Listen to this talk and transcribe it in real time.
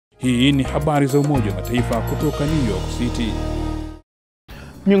Hii ni habari za Umoja wa Mataifa kutoka New York City.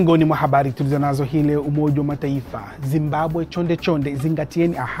 Miongoni mwa habari tulizonazo hii leo: Umoja wa Mataifa, Zimbabwe chonde,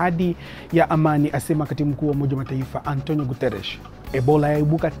 zingatieni ahadi ya amani, asema katibu mkuu wa Umoja wa Mataifa Antonio Guterres. Ebola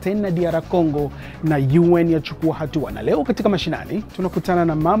yaibuka tena DR Congo na UN yachukua hatua. Na leo katika mashinani tunakutana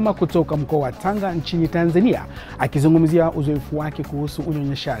na mama kutoka mkoa wa Tanga nchini Tanzania akizungumzia uzoefu wake kuhusu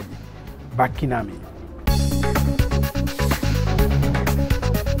unyonyeshaji. Baki nami.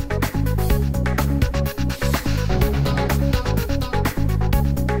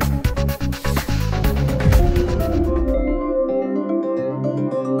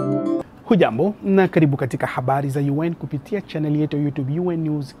 Hujambo na karibu katika habari za UN kupitia channel yetu ya YouTube UN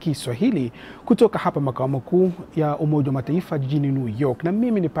News Kiswahili kutoka hapa makao makuu ya Umoja wa Mataifa jijini New York, na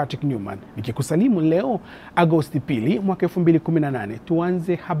mimi ni Patrick Newman nikikusalimu leo Agosti 2 mwaka 2018.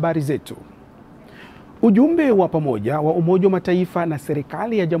 Tuanze habari zetu. Ujumbe wa pamoja wa Umoja wa Mataifa na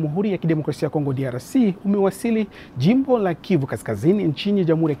serikali ya Jamhuri ya Kidemokrasia ya Kongo DRC umewasili jimbo la Kivu Kaskazini nchini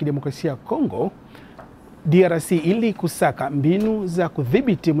Jamhuri ya Kidemokrasia ya Kongo DRC ili kusaka mbinu za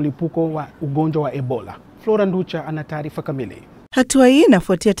kudhibiti mlipuko wa ugonjwa wa Ebola. Flora Nducha ana taarifa kamili. Hatua hii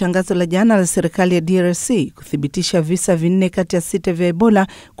inafuatia tangazo la jana la serikali ya DRC kuthibitisha visa 4 kati ya 6 vya Ebola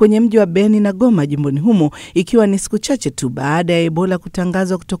kwenye mji wa Beni na Goma jimboni humo, ikiwa ni siku chache tu baada ya Ebola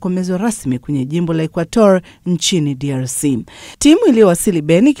kutangazwa kutokomezwa rasmi kwenye jimbo la Equator nchini DRC. Timu iliyowasili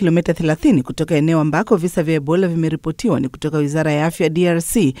Beni, kilomita 30 kutoka eneo ambako visa vya Ebola vimeripotiwa, ni kutoka Wizara ya Afya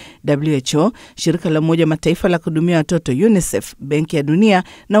DRC, WHO, shirika la Umoja wa Mataifa la kuhudumia watoto UNICEF, Benki ya Dunia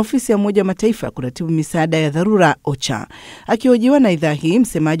na ofisi ya Umoja wa Mataifa ya kuratibu misaada ya dharura OCHA. Akihojiwa na idhaa hii,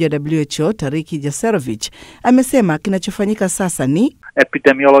 msemaji wa WHO Tariki Jaserovich amesema kinachofanyika sasa ni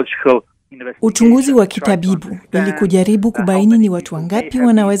uchunguzi wa kitabibu ili kujaribu kubaini ni watu wangapi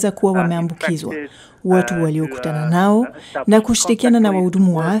wanaweza kuwa wameambukizwa, watu waliokutana nao, na kushirikiana na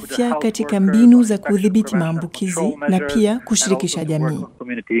wahudumu wa afya katika mbinu za kudhibiti maambukizi na pia kushirikisha jamii.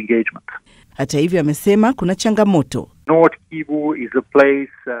 Hata hivyo, amesema kuna changamoto.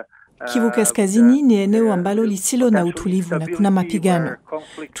 Kivu Kaskazini ni eneo ambalo lisilo na utulivu na kuna mapigano.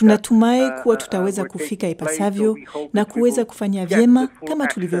 Tunatumai kuwa tutaweza kufika ipasavyo na kuweza kufanya vyema kama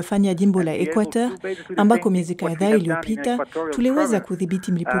tulivyofanya jimbo la Equator, ambako miezi kadhaa iliyopita tuliweza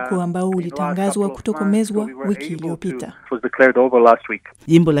kudhibiti mlipuko ambao ulitangazwa kutokomezwa wiki iliyopita.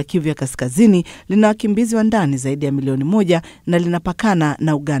 Jimbo la Kivu ya Kaskazini lina wakimbizi wa ndani zaidi ya milioni 1 na linapakana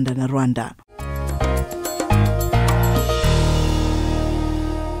na Uganda na Rwanda.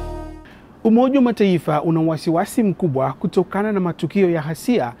 Umoja wa Mataifa una wasiwasi mkubwa kutokana na matukio ya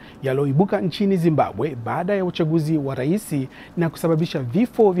ghasia yaliyoibuka nchini Zimbabwe baada ya uchaguzi wa rais na kusababisha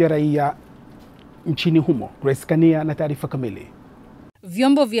vifo vya raia nchini humo. Grace Kania na taarifa kamili.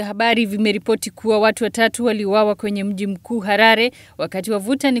 Vyombo vya habari vimeripoti kuwa watu 3 waliuawa kwenye mji mkuu Harare wakati wa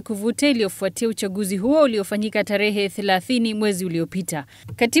vuta ni kuvuta iliyofuatia uchaguzi huo uliofanyika tarehe 30 mwezi uliopita.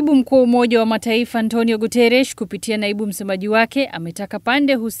 Katibu mkuu wa Umoja wa Mataifa Antonio Guterres kupitia naibu msemaji wake ametaka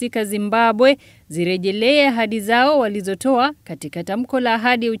pande husika Zimbabwe zirejelee ahadi zao walizotoa katika tamko la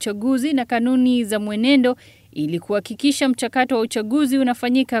ahadi ya uchaguzi na kanuni za mwenendo ili kuhakikisha mchakato wa uchaguzi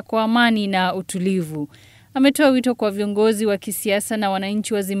unafanyika kwa amani na utulivu. Ametoa wito kwa viongozi wa kisiasa na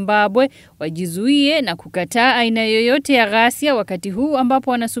wananchi wa Zimbabwe wajizuie na kukataa aina yoyote ya ghasia wakati huu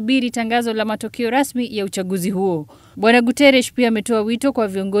ambapo wanasubiri tangazo la matokeo rasmi ya uchaguzi huo. Bwana Guterres pia ametoa wito kwa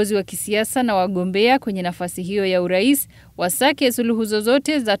viongozi wa kisiasa na wagombea kwenye nafasi hiyo ya urais wasake suluhu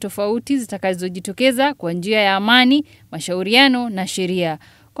zozote za tofauti zitakazojitokeza kwa njia ya amani, mashauriano na sheria.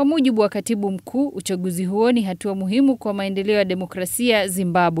 Kwa mujibu wa katibu mkuu, uchaguzi huo ni hatua muhimu kwa maendeleo ya demokrasia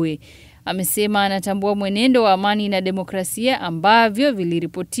Zimbabwe. Amesema anatambua mwenendo wa amani na demokrasia ambavyo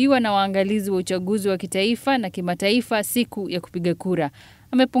viliripotiwa na waangalizi wa uchaguzi wa kitaifa na kimataifa siku ya kupiga kura.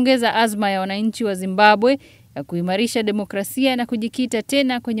 Amepongeza azma ya wananchi wa Zimbabwe ya kuimarisha demokrasia na kujikita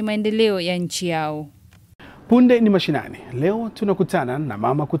tena kwenye maendeleo ya nchi yao. Punde ni mashinani. Leo tunakutana na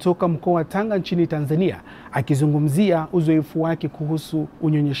mama kutoka mkoa wa Tanga nchini Tanzania akizungumzia uzoefu wake kuhusu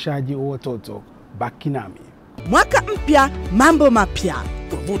unyonyeshaji wa watoto. Baki nami. Mwaka mpya, mambo mapya.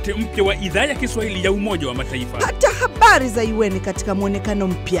 Tovuti mpya wa idhaa ya Kiswahili ya Umoja wa Mataifa. Pata habari za UN katika muonekano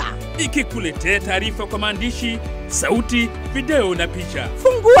mpya, ikikuletea taarifa kwa maandishi, sauti, video na picha.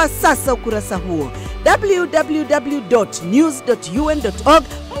 Fungua sasa ukurasa huo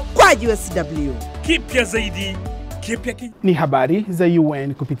www.news.un.org/sw. Kipya zaidi, Ni habari za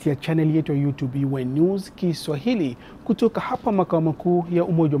UN kupitia channel yetu ya YouTube UN News Kiswahili kutoka hapa makao makuu ya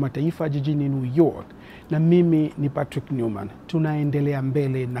Umoja wa Mataifa jijini New York. Na mimi ni Patrick Newman. Tunaendelea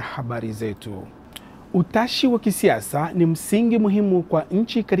mbele na habari zetu. Utashi wa kisiasa ni msingi muhimu kwa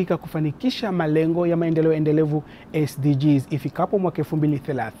nchi katika kufanikisha malengo ya maendeleo endelevu SDGs ifikapo mwaka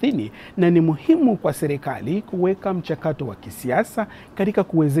 2030, na ni muhimu kwa serikali kuweka mchakato wa kisiasa katika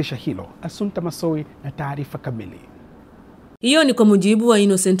kuwezesha hilo. Assunta Masowi na taarifa kamili. Hiyo ni kwa mujibu wa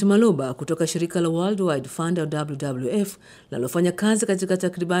Innocent Maloba kutoka shirika la World Wide Fund au WWF linalofanya kazi katika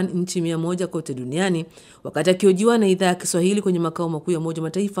takriban nchi 100 kote duniani, wakati akihojiwa na idhaa ya Kiswahili kwenye makao makuu ya Umoja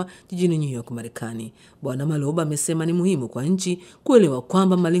Mataifa jijini New York, Marekani. Bwana Maloba amesema ni muhimu kwa nchi kuelewa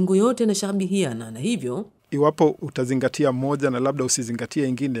kwamba malengo yote yanashabihiana, na hivyo iwapo utazingatia moja na labda usizingatie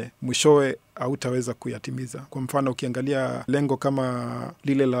ingine, mwishowe hautaweza kuyatimiza. Kwa mfano, ukiangalia lengo kama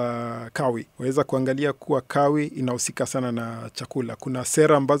lile la kawi, waweza kuangalia kuwa kawi inahusika sana na chakula. Kuna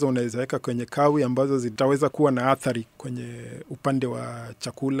sera ambazo unaweza weka kwenye kawi ambazo zitaweza kuwa na athari kwenye upande wa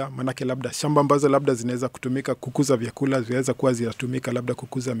chakula. Manake labda shamba ambazo labda zinaweza kutumika kukuza vyakula zinaweza kuwa zinatumika labda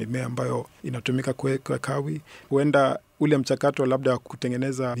kukuza mimea ambayo inatumika kuweka kawi. Huenda ule mchakato labda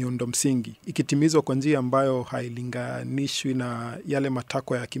kutengeneza miundo msingi ikitimizwa kwa njia ambayo hailinganishwi na yale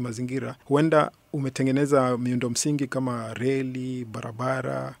matakwa ya kimazingira, huenda umetengeneza miundo msingi kama reli,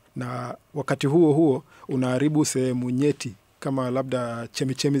 barabara, na wakati huo huo unaharibu sehemu nyeti kama labda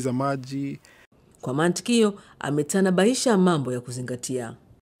chemichemi za maji. Kwa mantikio ametanabaisha mambo ya kuzingatia.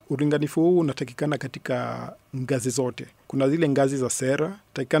 Ulinganifu huu unatakikana katika ngazi zote. Kuna zile ngazi za sera,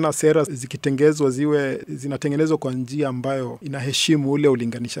 takikana sera zikitengezwa ziwe zinatengenezwa kwa njia ambayo inaheshimu ule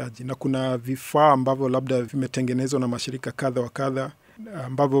ulinganishaji, na kuna vifaa ambavyo labda vimetengenezwa na mashirika kadha wa kadha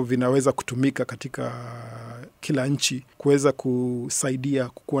ambavyo vinaweza kutumika katika kila nchi kuweza kusaidia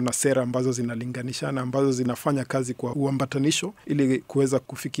kukuwa na sera ambazo zinalinganishana, ambazo zinafanya kazi kwa uambatanisho ili kuweza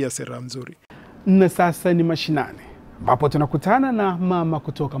kufikia sera nzuri. Na sasa ni mashinani, ambapo tunakutana na mama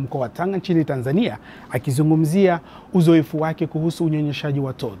kutoka mkoa wa Tanga nchini Tanzania akizungumzia uzoefu wake kuhusu unyonyeshaji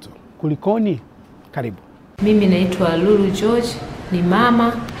watoto. Kulikoni? Karibu. Mimi naitwa Lulu George, ni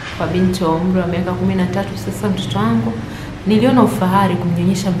mama kwa binti wa umri wa miaka 13 sasa mtoto wangu. Niliona ufahari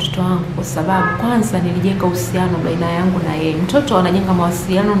kumnyonyesha mtoto wangu kwa sababu kwanza nilijenga uhusiano baina yangu na yeye. Mtoto anajenga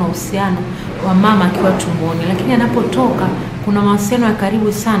mawasiliano na uhusiano wa mama akiwa tumboni, lakini anapotoka kuna mawasiliano ya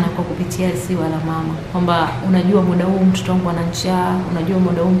karibu sana kwa kupitia ziwa la mama. Kwamba unajua muda huu mtoto wangu ana njaa, unajua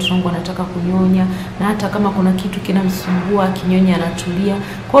muda huu mtoto wangu anataka kunyonya, na hata kama kuna kitu kinamsumbua kinyonya anatulia.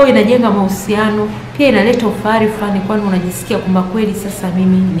 Kwa hiyo inajenga mahusiano, pia inaleta ufahari fulani, kwani unajisikia kwamba kweli sasa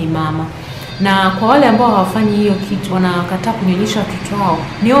mimi ni mama. Na kwa wale ambao hawafanyi hiyo kitu, wanakataa kunyonyesha watoto wao,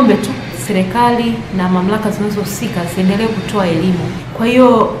 niombe tu serikali na mamlaka zinazohusika ziendelee kutoa elimu. Kwa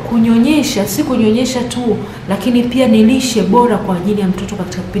hiyo kunyonyesha si kunyonyesha tu, lakini pia ni lishe bora kwa ajili ya mtoto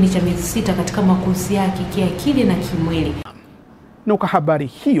katika kipindi cha miezi 6 katika makuzi yake kiakili na kimwili. Na kwa habari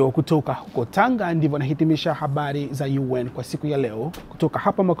hiyo kutoka huko Tanga, ndivyo nahitimisha habari za UN kwa siku ya leo kutoka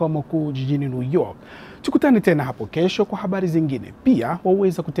hapa makao makuu jijini New York. Tukutane tena hapo kesho kwa habari zingine. Pia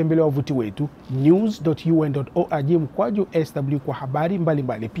waweza kutembelea wavuti wetu news.un.org/SW kwa habari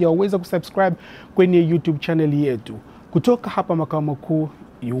mbalimbali. Pia waweza kusubscribe kwenye YouTube channel yetu. Kutoka hapa makao makuu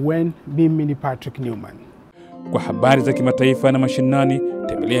UN, mimi ni Patrick Newman. Kwa habari za kimataifa na mashinani,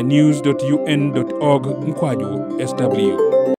 tembelea news.un.org/SW.